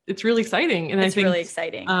it. It's really exciting. And I think really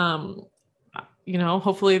exciting.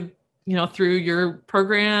 Hopefully, through your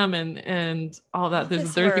program and all that,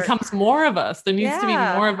 there becomes more of us. There needs to be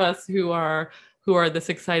more of us who are this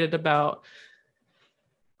excited about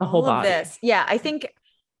the whole body. This. Yeah. I think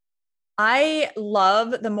I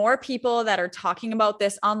love the more people that are talking about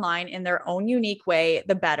this online in their own unique way,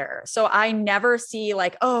 the better. So I never see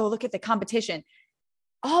like, oh, look at the competition.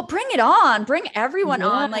 Oh, bring it on. Bring everyone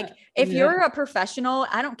on. Like, if you're a professional,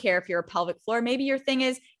 I don't care if you're a pelvic floor, maybe your thing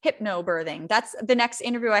is hypnobirthing. That's the next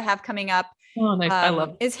interview I have coming up. Oh, nice. I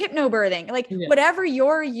love is hypnobirthing. Like, whatever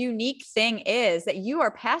your unique thing is that you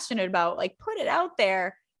are passionate about, like, put it out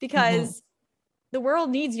there, because the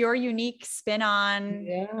world needs your unique spin on.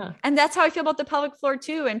 Yeah. And that's how I feel about the pelvic floor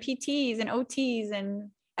too, and PTs and OTs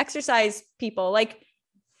and exercise people. Like,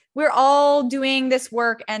 we're all doing this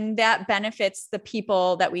work, and that benefits the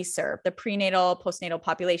people that we serve, the prenatal, postnatal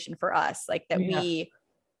population for us, like that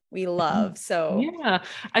we love. So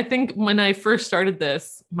I think when I first started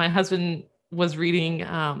this, my husband was reading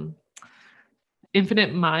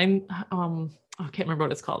Infinite Mind. I can't remember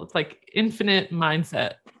what it's called. It's like Infinite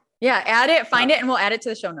Mindset. Yeah. Add it, find it, and we'll add it to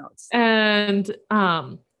the show notes. And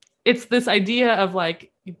it's this idea of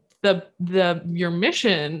like your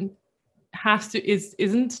mission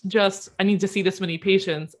isn't just, I need to see this many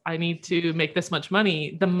patients, I need to make this much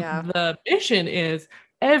money. The mission is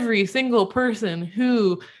every single person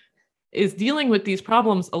who is dealing with these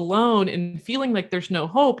problems alone and feeling like there's no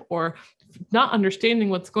hope or not understanding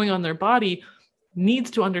what's going on in their body.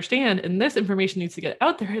 needs to understand, and this information needs to get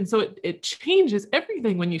out there. And so it changes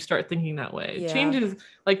everything when you start thinking that way. It changes,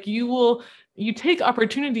 like you take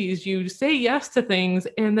opportunities, you say yes to things,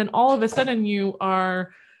 and then all of a sudden you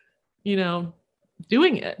are,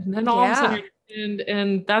 doing it. And then all of a sudden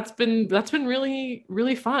and that's been really,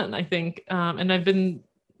 really fun, I think. And I've been,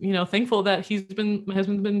 thankful that my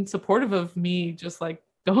husband's been supportive of me, just like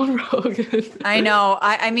going rogue. I know.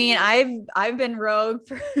 I mean, I've been rogue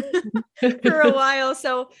for, for a while.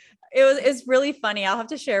 So it's really funny. I'll have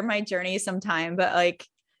to share my journey sometime, but like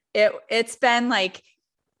it's been like,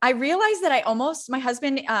 I realized that my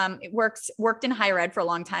husband worked in higher ed for a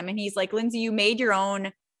long time. And he's like, Lindsay, you made your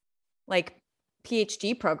own like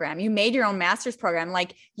PhD program. You made your own master's program.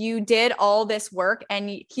 Like you did all this work.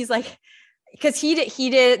 And he's like, because he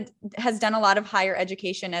has done a lot of higher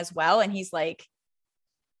education as well. And he's like,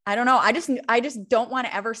 I don't know. I just don't want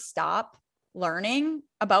to ever stop learning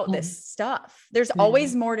about this stuff. There's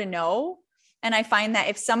always more to know. And I find that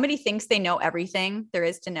if somebody thinks they know everything there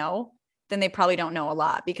is to know, then they probably don't know a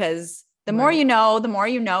lot, because the more you know, the more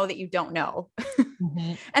you know that you don't know.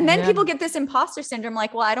 And then people get this imposter syndrome.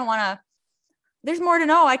 Like, well, I don't want to, there's more to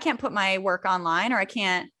know. I can't put my work online, or I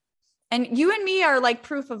can't. And you and me are like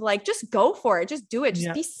proof of like, just go for it. Just do it.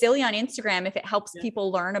 Just be silly on Instagram if it helps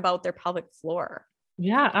people learn about their pelvic floor.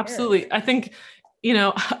 Yeah, absolutely. I think,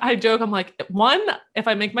 I joke, I'm like, one, if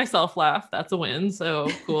I make myself laugh, that's a win. So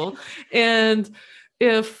cool. And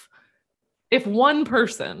if one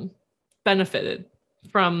person benefited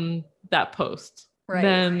from that post,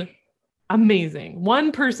 then amazing.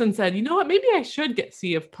 One person said, you know what, maybe I should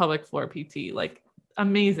see a pelvic floor PT, like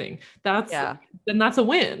amazing. Then that's a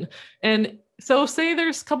win. And so say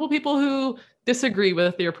there's a couple people who disagree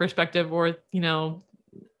with your perspective, or,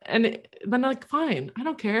 and then like, fine, I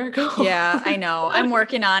don't care. Go. Yeah, I know. I'm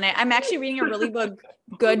working on it. I'm actually reading a really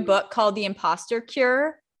good book called The Imposter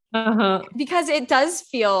Cure, because it does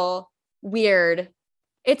feel weird.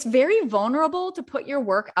 It's very vulnerable to put your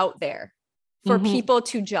work out there for people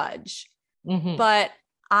to judge. But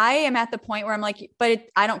I am at the point where I'm like,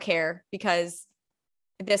 I don't care, because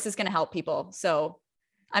this is going to help people. So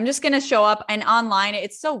I'm just going to show up. And online,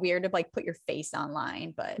 it's so weird to like put your face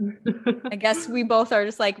online, but I guess we both are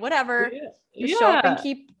just like, whatever,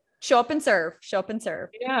 show up and serve.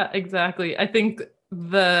 Yeah, exactly. I think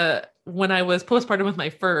when I was postpartum with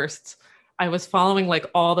my first, I was following like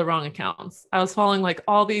all the wrong accounts. I was following like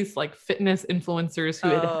all these like fitness influencers who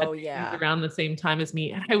had babies around the same time as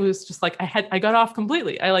me. And I was just like, I got off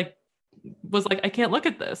completely. I was like, I can't look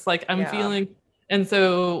at this. Like I'm feeling. And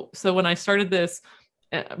so when I started this,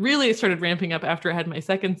 really it started ramping up after I had my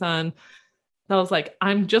second son. I was like,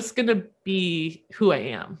 I'm just going to be who I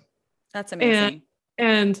am. That's amazing.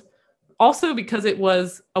 And also because it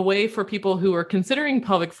was a way for people who are considering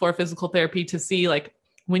pelvic floor physical therapy to see like,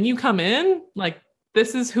 when you come in, like,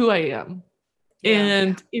 this is who I am.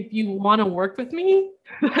 And if you want to work with me,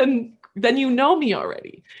 then you know me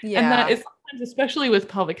already. And that is sometimes, especially with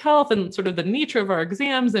pelvic health and sort of the nature of our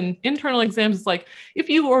exams and internal exams, it's like, if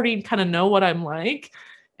you already kind of know what I'm like,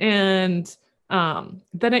 and then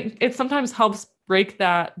it sometimes helps break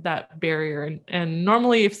that barrier. And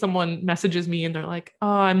normally if someone messages me and they're like,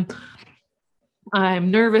 oh,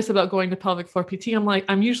 I'm nervous about going to pelvic floor PT,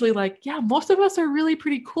 I'm usually like, yeah, most of us are really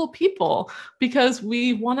pretty cool people because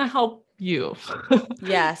we want to help you.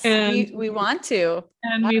 Yes, and we want to.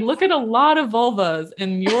 And we look at a lot of vulvas,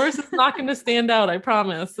 and yours is not going to stand out, I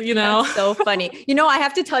promise, That's so funny. I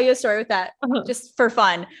have to tell you a story with that, just for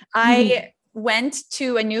fun. I went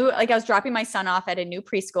to I was dropping my son off at a new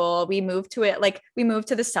preschool. We moved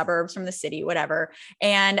to the suburbs from the city, whatever.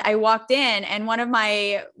 And I walked in, and one of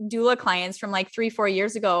my doula clients from like 3-4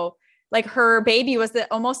 years ago, like her baby was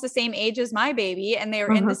almost the same age as my baby, and they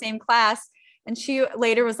were in the same class. And she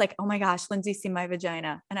later was like, oh my gosh, Lindsay, see my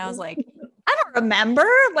vagina. And I was like, I don't remember.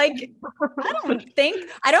 Like,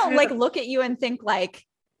 I don't like look at you and think like,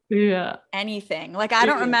 anything. Like, I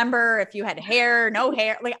don't remember if you had hair, no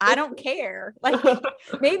hair. Like, I don't care. Like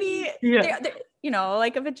maybe,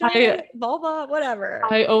 like a vagina, vulva, whatever.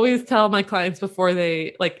 I always tell my clients before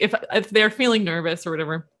they, like, if they're feeling nervous or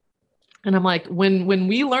whatever, and I'm like, when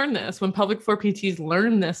we learn this, when pelvic floor PTs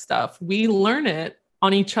learn this stuff, we learn it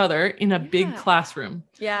on each other in a big classroom.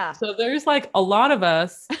 Yeah. So there's like a lot of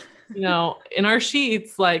us, in our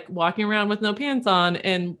sheets, like walking around with no pants on,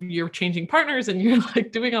 and you're changing partners and you're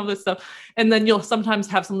like doing all this stuff. And then you'll sometimes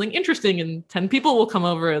have something interesting and 10 people will come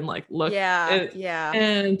over and like look. Yeah.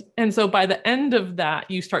 And so by the end of that,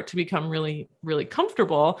 you start to become really, really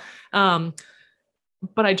comfortable.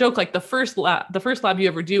 But I joke, like the first lab you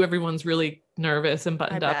ever do, everyone's really nervous and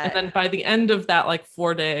buttoned up. And then by the end of that, like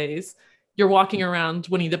 4 days, you're walking around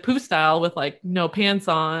Winnie the Pooh style with like no pants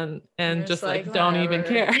on and just like don't even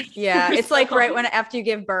care. Yeah. It's like right when, after you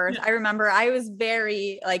give birth, Yeah. I remember I was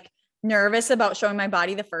very like nervous about showing my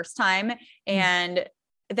body the first time. And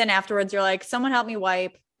then afterwards you're like, someone help me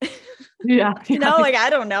wipe. Yeah. You know, like, I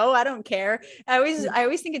don't know. I don't care. I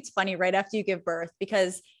always think it's funny right after you give birth,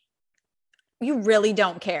 because you really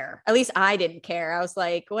don't care. At least I didn't care. I was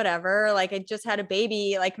like, whatever. Like, I just had a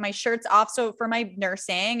baby, like my shirt's off. So for my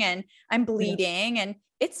nursing, and I'm bleeding, and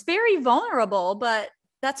it's very vulnerable, but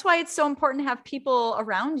that's why it's so important to have people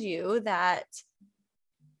around you that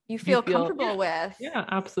you feel comfortable with. Yeah,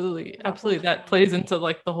 absolutely. Absolutely. That plays into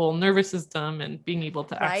like the whole nervous system and being able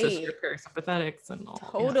to access your parasympathetics and all.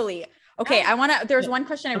 Totally. Yeah. Okay. There's one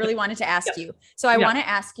question I really wanted to ask you. So I want to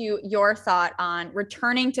ask you your thought on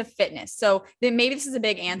returning to fitness. So then maybe this is a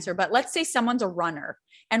big answer, but let's say someone's a runner,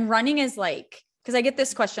 and running is like, because I get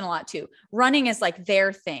this question a lot too. Running is like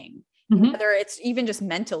their thing, whether it's even just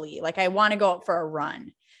mentally, like I want to go out for a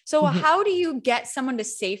run. So how do you get someone to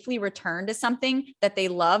safely return to something that they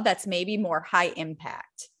love that's maybe more high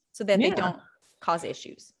impact so that they don't cause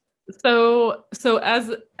issues? So as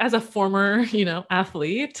a former,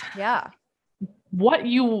 athlete, what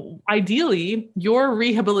you ideally, your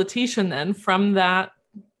rehabilitation then from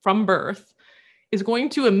birth is going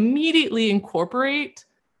to immediately incorporate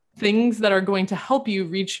things that are going to help you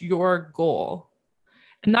reach your goal.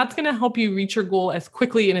 And that's going to help you reach your goal as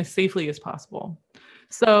quickly and as safely as possible.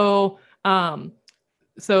 So, getting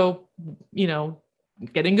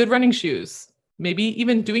good running shoes, maybe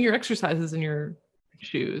even doing your exercises in your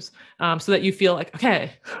shoes, so that you feel like,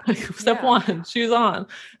 okay, step one, shoes on.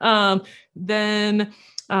 Then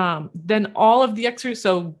all of the exercise.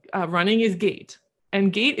 So running is gait.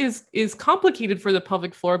 And gait is complicated for the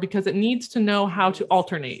pelvic floor because it needs to know how to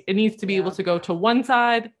alternate. It needs to be able to go to one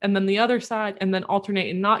side and then the other side and then alternate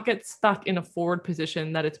and not get stuck in a forward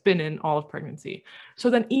position that it's been in all of pregnancy. So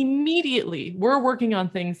then immediately we're working on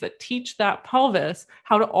things that teach that pelvis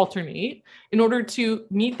how to alternate in order to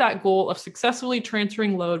meet that goal of successfully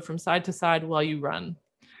transferring load from side to side while you run.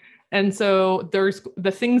 And so there's the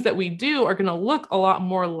things that we do are going to look a lot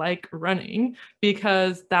more like running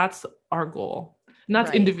because that's our goal. And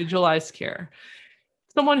that's individualized care.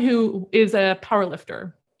 Someone who is a power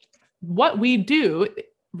lifter, what we do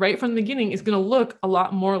right from the beginning is going to look a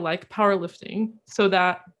lot more like powerlifting so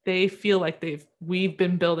that they feel like we've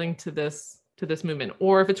been building to this movement.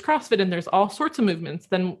 Or if it's CrossFit and there's all sorts of movements,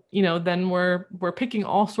 then we're picking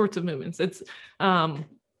all sorts of movements. It's so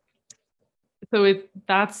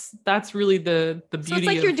that's really the beauty. So it's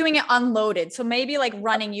like you're doing it unloaded. So maybe like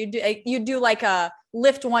running, you do like a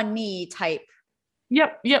lift one knee type.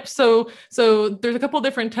 Yep. So there's a couple of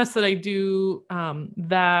different tests that I do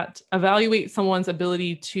that evaluate someone's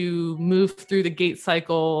ability to move through the gait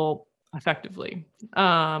cycle effectively.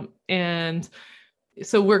 And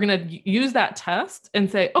so we're going to use that test and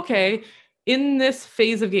say, okay, in this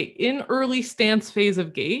phase of gait, in early stance phase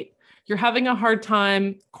of gait, you're having a hard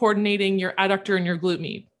time coordinating your adductor and your glute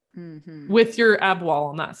med with your ab wall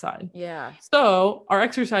on that side. Yeah. So our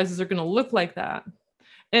exercises are going to look like that.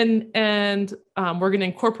 And we're going to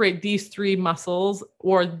incorporate these three muscles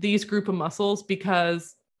or these group of muscles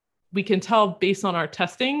because we can tell based on our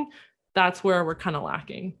testing, that's where we're kind of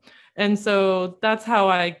lacking. And so that's how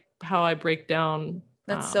I break down.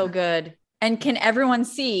 That's so good. And can everyone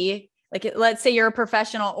see, like, let's say you're a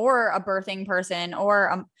professional or a birthing person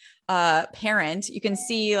or a parent, you can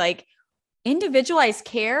see like individualized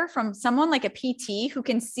care from someone like a PT who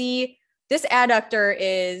can see this adductor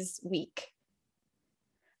is weak.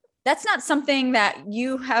 That's not something that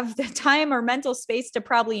you have the time or mental space to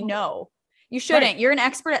probably know. You shouldn't. Right. You're an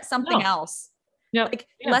expert at something else.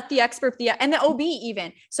 Let the expert be, and the OB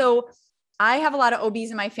even. So I have a lot of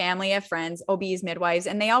OBs in my family. I have friends, OBs, midwives,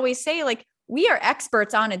 and they always say like, we are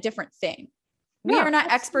experts on a different thing. We are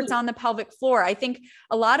not experts on the pelvic floor. I think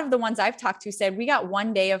a lot of the ones I've talked to said we got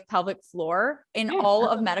 1 day of pelvic floor in all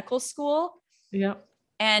of medical school. Yeah.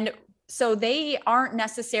 And so they aren't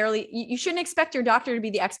necessarily, you shouldn't expect your doctor to be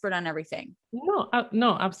the expert on everything.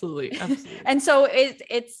 No, absolutely. And so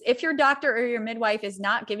it's, if your doctor or your midwife is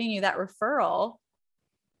not giving you that referral,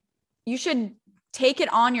 you should take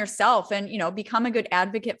it on yourself and, become a good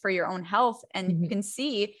advocate for your own health. And you can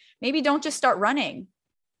see, maybe don't just start running,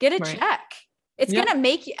 get a check. It's going to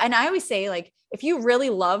make you, and I always say like, if you really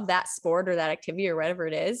love that sport or that activity or whatever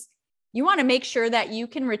it is, you want to make sure that you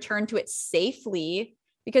can return to it safely.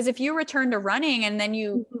 Because if you return to running and then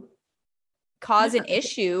you cause an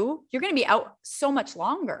issue, you're going to be out so much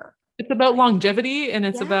longer. It's about longevity and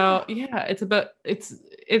it's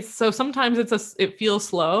it's so sometimes it feels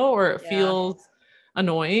slow or it feels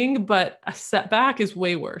annoying, but a setback is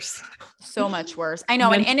way worse. So much worse. I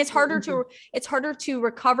know. And it's harder to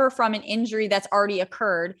recover from an injury that's already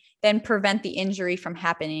occurred than prevent the injury from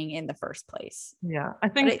happening in the first place. Yeah. I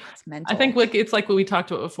think like it's like what we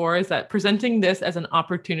talked about before, is that presenting this as an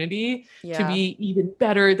opportunity to be even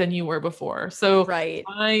better than you were before. So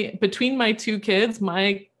between my two kids,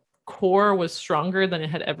 my core was stronger than it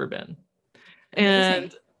had ever been. Amazing.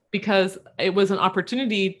 And because it was an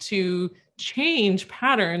opportunity to change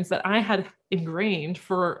patterns that I had ingrained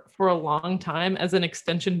for a long time as an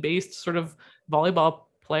extension-based sort of volleyball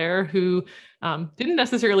player who didn't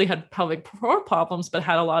necessarily have pelvic floor problems, but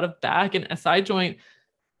had a lot of back and SI joint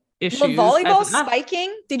issues. Well, volleyball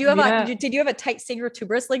spiking? Did you have a tight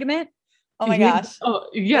sacrotuberous ligament? Oh my gosh. Oh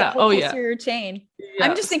yeah. Oh yeah. Posterior chain. Yeah.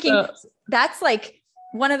 I'm just thinking that's like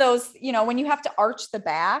one of those, when you have to arch the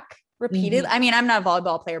back repeatedly. I mean, I'm not a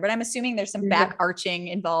volleyball player, but I'm assuming there's some back arching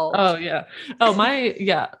involved. Oh yeah. Oh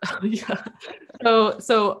yeah.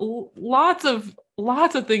 So lots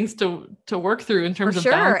of things to work through in terms of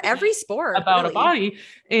every sport about a body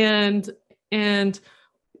and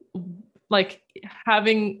like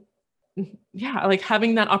having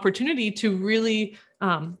that opportunity to really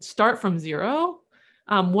start from zero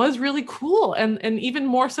was really cool. And even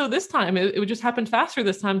more so this time, it would just happen faster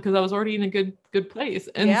this time because I was already in a good place.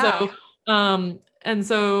 And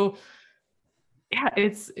so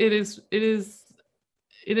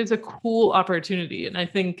it is a cool opportunity. And I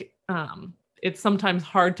think it's sometimes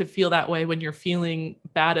hard to feel that way when you're feeling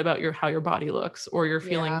bad about how your body looks, or you're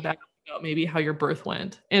feeling bad about maybe how your birth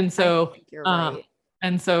went. And so you're right.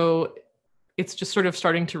 And so it's just sort of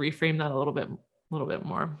starting to reframe that a little bit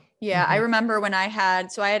more. Yeah. I remember when I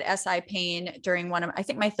had SI pain during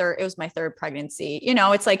my third pregnancy.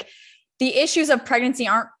 It's like the issues of pregnancy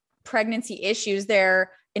aren't pregnancy issues.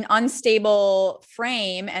 They're an unstable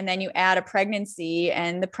frame. And then you add a pregnancy,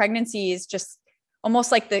 and the pregnancy is just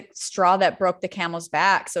almost like the straw that broke the camel's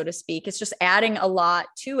back, so to speak. It's just adding a lot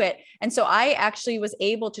to it. And so I actually was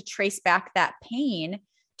able to trace back that pain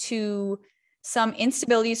to some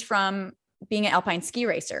instabilities from being an alpine ski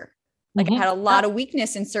racer. Like I had a lot of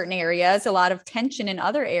weakness in certain areas, a lot of tension in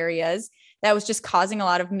other areas that was just causing a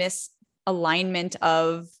lot of misalignment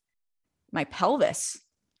of my pelvis.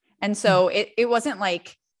 And so it wasn't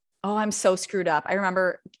like, oh, I'm so screwed up. I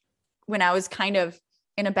remember when I was kind of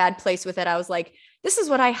in a bad place with it, I was like, this is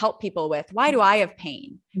what I help people with. Why do I have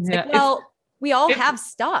pain? We all have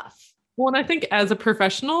stuff. Well, and I think as a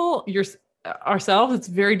professional, ourselves, it's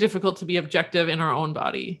very difficult to be objective in our own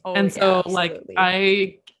body.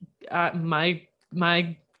 Absolutely.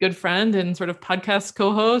 My good friend and sort of podcast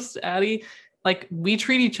co-host, Addie, like we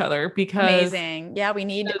treat each other because amazing. Yeah. We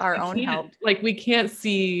need our own help. Like we can't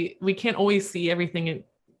always see everything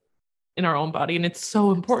in our own body. And it's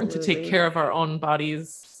so important to take care of our own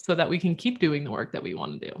bodies so that we can keep doing the work that we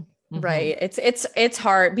want to do. Right. It's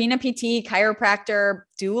hard being a PT, chiropractor,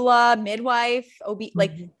 doula, midwife, OB,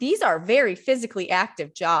 like these are very physically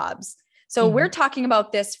active jobs. So we're talking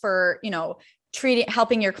about this for,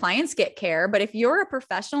 helping your clients get care. But if you're a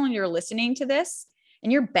professional and you're listening to this and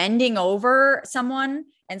you're bending over someone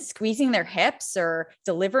and squeezing their hips or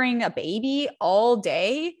delivering a baby all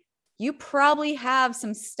day, you probably have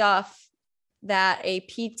some stuff that a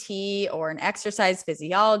PT or an exercise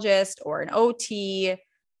physiologist or an OT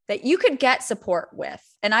that you could get support with.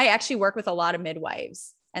 And I actually work with a lot of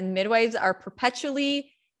midwives, and midwives are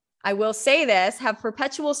perpetually, I will say this, have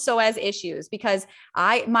perpetual psoas issues because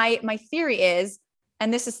my theory is,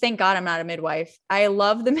 and this is, thank God I'm not a midwife. I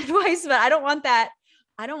love the midwives, but I don't want that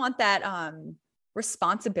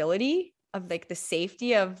responsibility of like the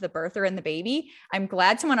safety of the birther and the baby. I'm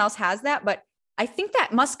glad someone else has that, but I think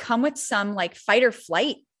that must come with some like fight or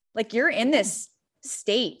flight. Like you're in this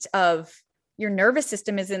state of your nervous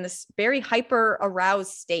system is in this very hyper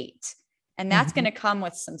aroused state. And that's going to come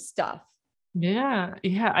with some stuff. Yeah.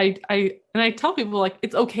 Yeah. I tell people like,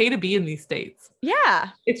 it's okay to be in these states. Yeah.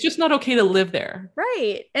 It's just not okay to live there.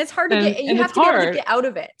 Right. And it's hard to you have to be able to get out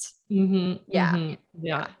of it.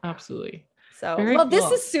 Yeah, absolutely. So, this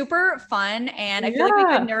is super fun. And I feel like we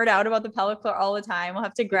could nerd out about the pelvic floor all the time. We'll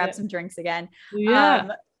have to grab some drinks again. Yeah.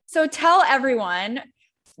 So tell everyone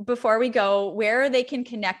before we go where they can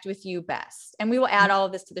connect with you best. And we will add all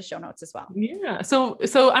of this to the show notes as well. Yeah. So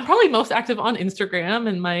I'm probably most active on Instagram,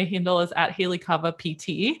 and my handle is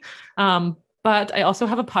 @HaleyCava-PT. But I also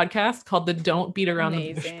have a podcast called the Don't Beat Around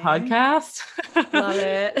the Bush podcast. Love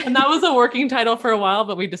it. And that was a working title for a while,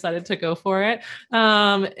 but we decided to go for it.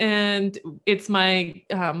 And it's my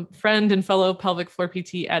friend and fellow pelvic floor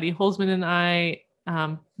PT, Addie Holzman, and I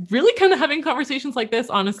really kind of having conversations like this,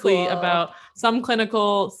 honestly, Cool. about some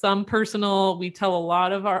clinical, some personal. We tell a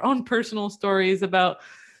lot of our own personal stories about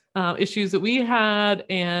issues that we had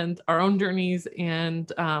and our own journeys.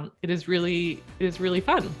 And it is really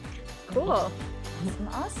fun. Cool.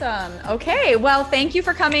 Awesome. Okay. Well, thank you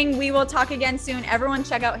for coming. We will talk again soon. Everyone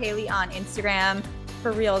check out Haley on Instagram.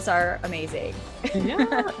 Her reels are amazing.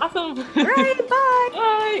 Yeah. Awesome. All right. Bye.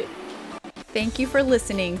 Bye. Thank you for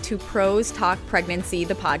listening to Pros Talk Pregnancy,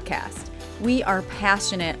 the podcast. We are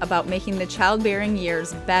passionate about making the childbearing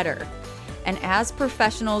years better. And as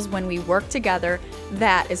professionals, when we work together,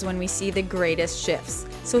 that is when we see the greatest shifts.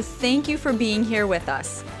 So thank you for being here with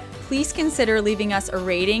us. Please consider leaving us a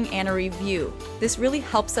rating and a review. This really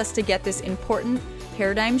helps us to get this important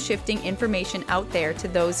paradigm-shifting information out there to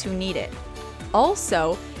those who need it.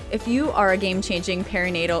 Also, if you are a game-changing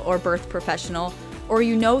perinatal or birth professional, or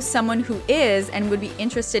you know someone who is and would be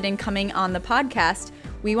interested in coming on the podcast,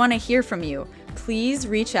 we want to hear from you. Please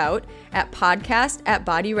reach out at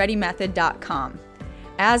podcast@bodyreadymethod.com.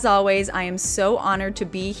 As always, I am so honored to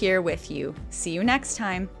be here with you. See you next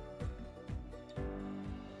time.